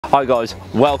Hi guys,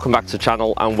 welcome back to the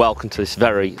channel and welcome to this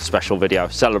very special video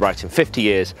celebrating 50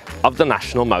 years of the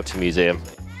National Motor Museum.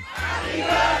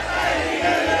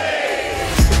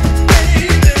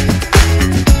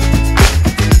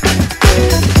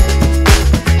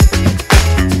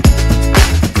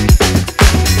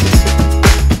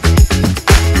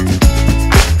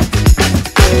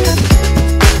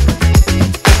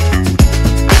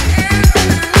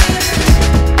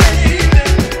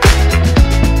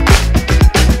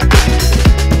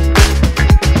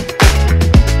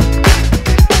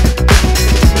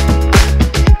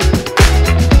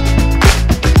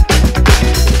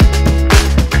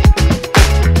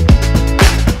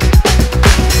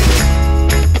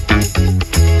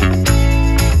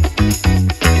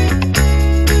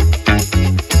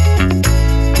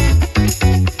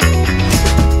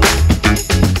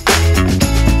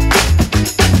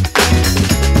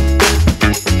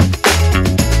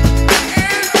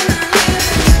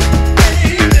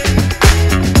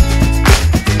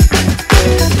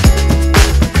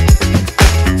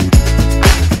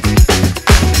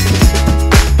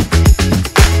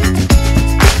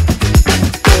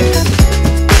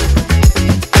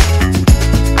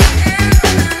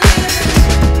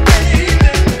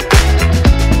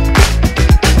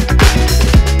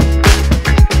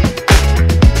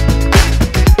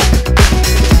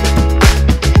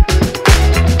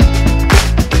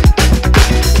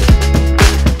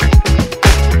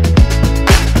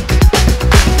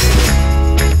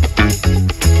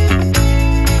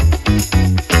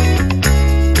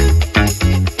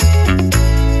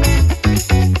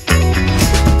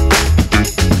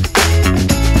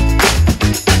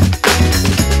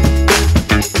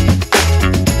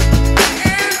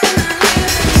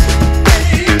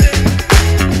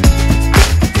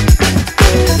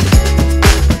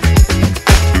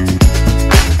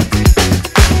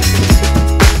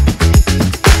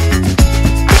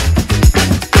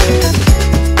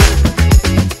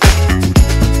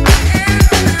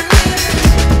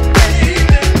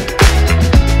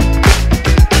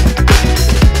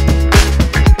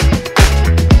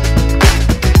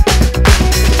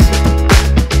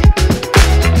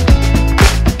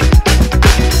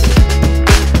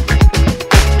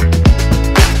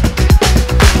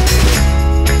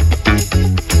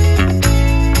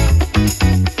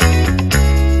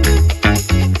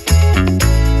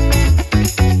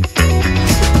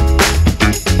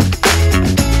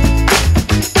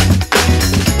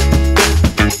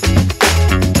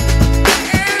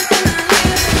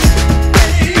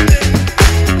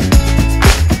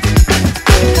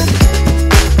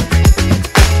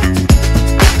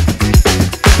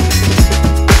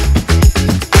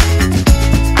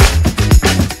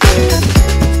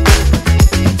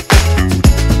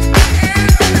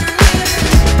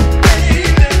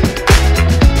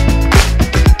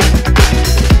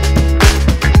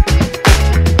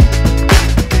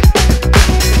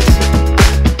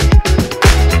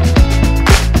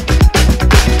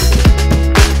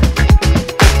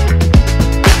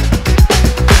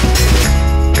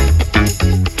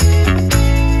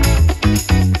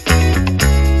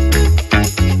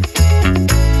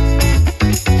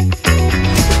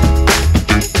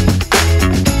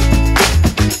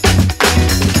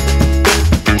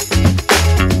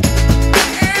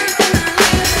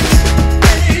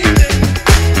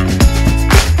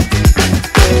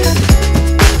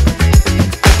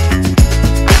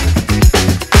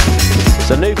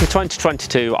 So new for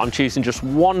 2022, I'm choosing just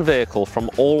one vehicle from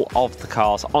all of the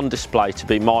cars on display to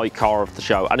be my car of the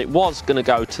show, and it was going to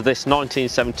go to this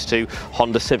 1972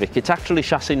 Honda Civic. It's actually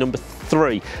chassis number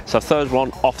 3, so third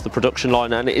one off the production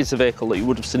line, and it is a vehicle that you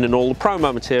would have seen in all the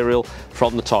promo material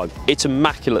from the time. It's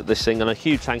immaculate, this thing, and a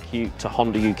huge thank you to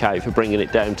Honda UK for bringing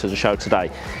it down to the show today.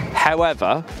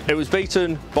 However, it was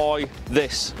beaten by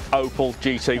this Opel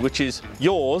GT, which is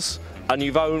yours. And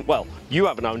you've owned, well, you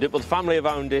haven't owned it, but the family have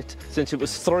owned it since it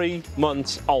was 3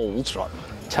 months old. That's right.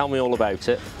 Tell me all about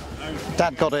it.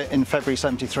 Dad got it in February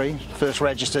 73, first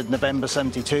registered November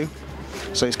 72.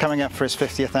 So he's coming up for his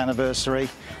 50th anniversary.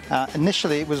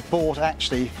 Initially, it was bought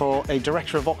actually for a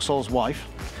director of Vauxhall's wife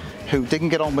who didn't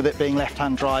get on with it being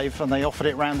left-hand drive, and they offered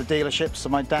it around the dealership, so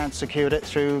my dad secured it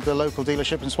through the local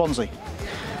dealership in Swansea.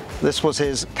 This was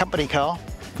his company car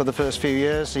for the first few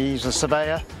years. He's a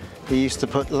surveyor. He used to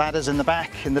put ladders in the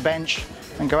back, in the bench,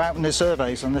 and go out on his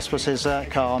surveys, and this was his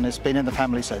car, and it's been in the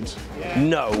family since.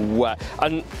 No way.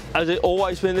 And has it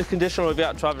always been in this condition, or have you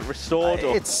had to have it restored?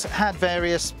 It's had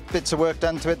various bits of work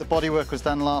done to it. The bodywork was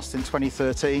done last in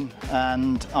 2013,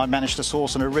 and I managed to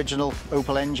source an original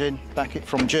Opel engine back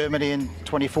from Germany in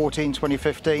 2014,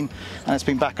 2015, and it's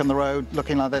been back on the road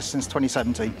looking like this since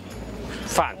 2017.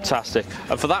 Fantastic.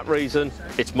 And for that reason,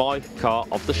 it's my car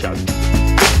of the show.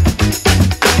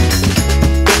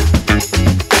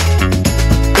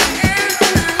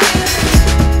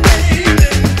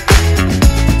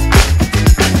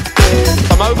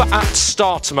 Over at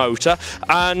StarterMotor,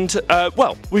 and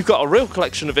well, we've got a real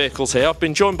collection of vehicles here. I've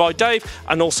been joined by Dave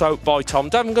and also by Tom.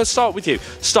 Dave, I'm going to start with you.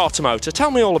 StarterMotor,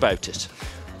 tell me all about it.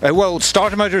 Well,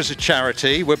 StarterMotor is a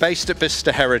charity. We're based at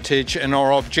Bicester Heritage, and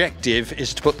our objective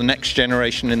is to put the next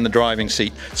generation in the driving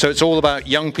seat. So it's all about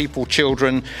young people,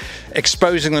 children,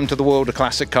 exposing them to the world of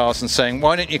classic cars and saying,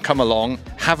 why don't you come along,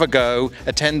 have a go,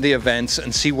 attend the events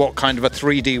and see what kind of a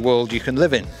 3D world you can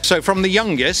live in. So from the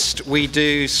youngest, we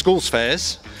do schools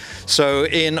fairs. So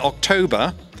in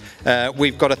October,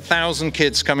 we've got 1,000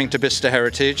 kids coming to Bicester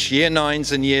Heritage, year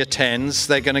 9s and year 10s.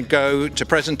 They're going to go to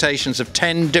presentations of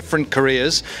 10 different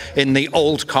careers in the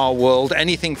old car world,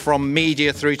 anything from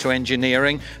media through to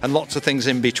engineering and lots of things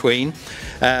in between.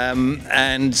 Then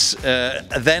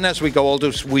as we go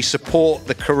older, we support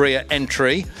the career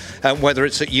entry, whether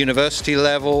it's at university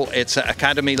level, it's at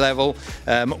academy level,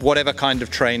 whatever kind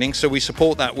of training. So we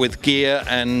support that with gear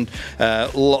and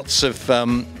lots of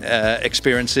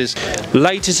experiences.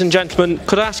 Ladies and gentlemen,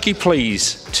 could I ask you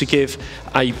please to give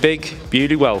a big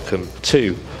Beaulieu welcome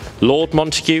to Lord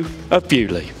Montagu of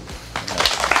Beaulieu.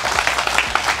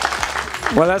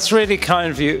 Well, that's really kind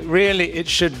of you. Really, it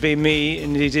should be me,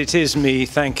 indeed it is me,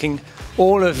 thanking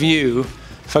all of you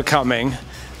for coming.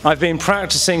 I've been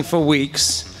practicing for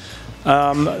weeks.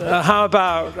 How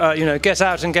about, you know, get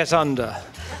out and get under?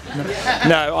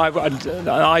 No,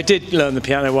 I did learn the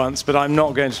piano once, but I'm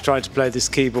not going to try to play this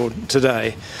keyboard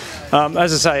today.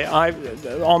 As I say,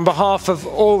 on behalf of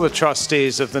all the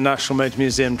trustees of the National Motor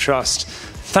Museum Trust,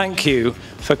 thank you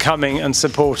for coming and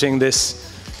supporting this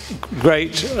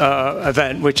great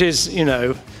event, which is, you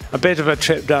know, a bit of a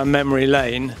trip down memory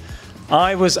lane.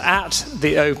 I was at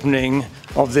the opening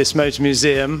of this motor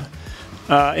museum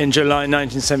in July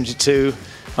 1972,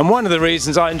 and one of the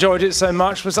reasons I enjoyed it so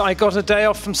much was I got a day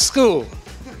off from school.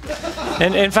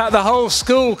 In fact, the whole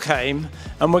school came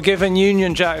and were given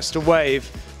Union Jacks to wave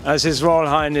as His Royal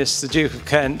Highness the Duke of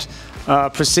Kent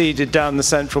proceeded down the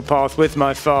central path with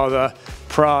my father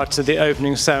prior to the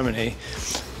opening ceremony.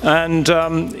 And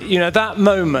you know, that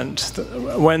moment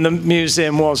when the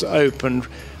museum was opened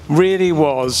really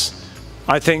was,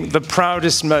 I think, the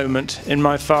proudest moment in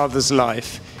my father's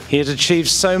life. He had achieved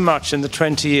so much in the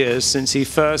 20 years since he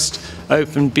first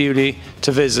opened Beaulieu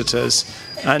to visitors.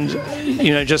 And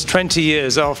you know, just 20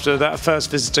 years after that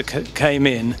first visitor came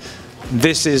in,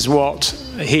 this is what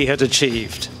he had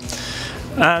achieved.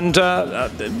 And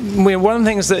one of the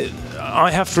things that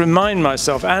I have to remind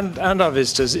myself and our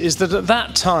visitors is that at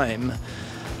that time,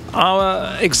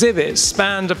 our exhibit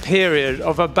spanned a period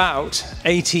of about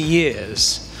 80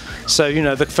 years. So, you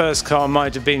know, the first car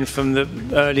might have been from the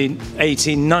early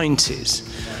 1890s.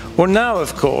 Well, now,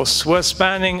 of course, we're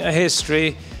spanning a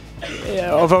history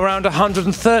of around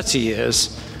 130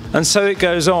 years, and so it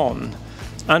goes on.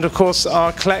 And of course,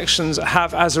 our collections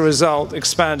have, as a result,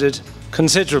 expanded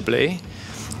considerably.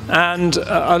 And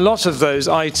a lot of those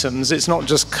items, it's not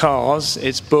just cars,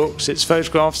 it's books, it's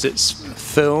photographs, it's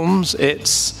films,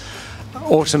 it's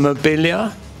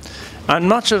automobilia. And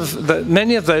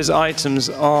many of those items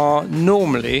are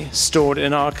normally stored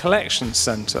in our collection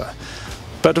centre.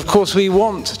 But of course, we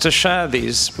want to share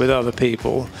these with other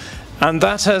people. And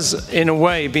that has, in a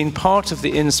way, been part of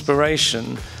the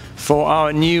inspiration for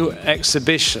our new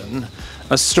exhibition,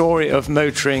 A Story of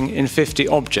Motoring in 50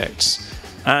 Objects.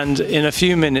 And in a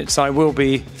few minutes, I will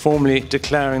be formally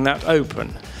declaring that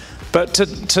open. But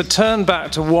to turn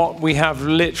back to what we have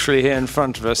literally here in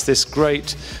front of us, this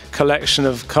great collection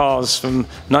of cars from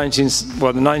the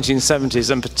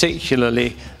 1970s and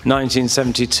particularly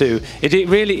 1972, it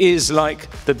really is like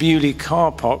the Beaulieu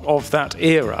car park of that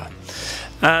era.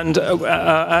 And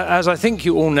as I think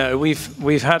you all know,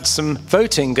 we've had some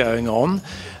voting going on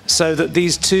so that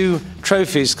these two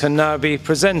trophies can now be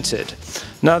presented.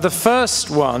 Now, the first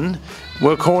one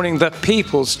we're calling the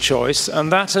People's Choice,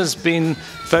 and that has been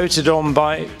voted on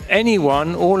by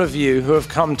anyone, all of you who have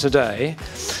come today.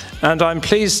 And I'm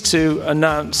pleased to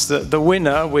announce that the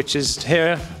winner, which is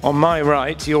here on my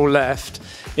right, your left,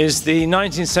 is the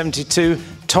 1972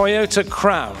 Toyota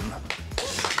Crown.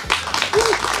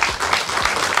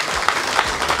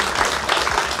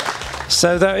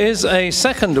 So there is a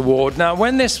second award. Now,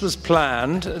 when this was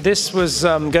planned, this was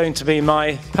going to be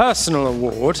my personal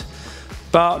award.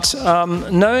 But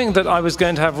knowing that I was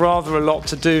going to have rather a lot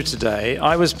to do today,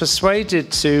 I was persuaded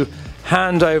to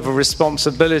hand over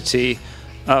responsibility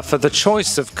for the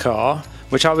choice of car,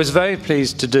 which I was very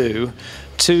pleased to do,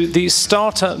 to the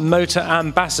StarterMotor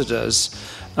ambassadors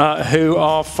who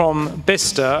are from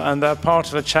Bicester, and they're part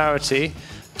of a charity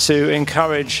to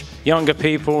encourage younger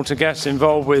people to get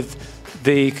involved with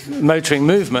the motoring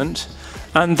movement.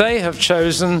 And they have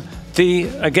chosen the,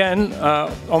 again,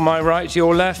 on my right,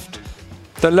 your left,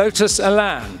 the Lotus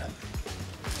Elan.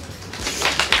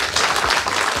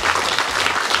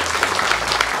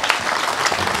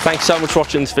 Thanks so much for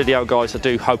watching this video, guys. I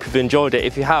do hope you've enjoyed it.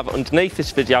 If you have, underneath this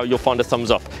video you'll find a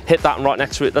thumbs up. Hit that, and right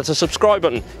next to it there's a subscribe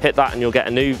button. Hit that and you'll get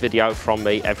a new video from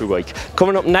me every week.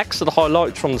 Coming up next are the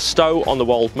highlights from the Stowe on the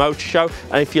World Motor Show,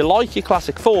 and if you like your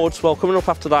classic Fords, well, coming up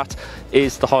after that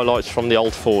is the highlights from the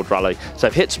Old Ford Rally. So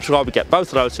if you hit subscribe, you get both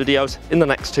of those videos in the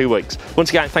next 2 weeks.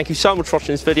 Once again, thank you so much for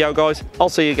watching this video, guys. I'll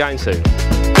see you again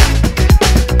soon.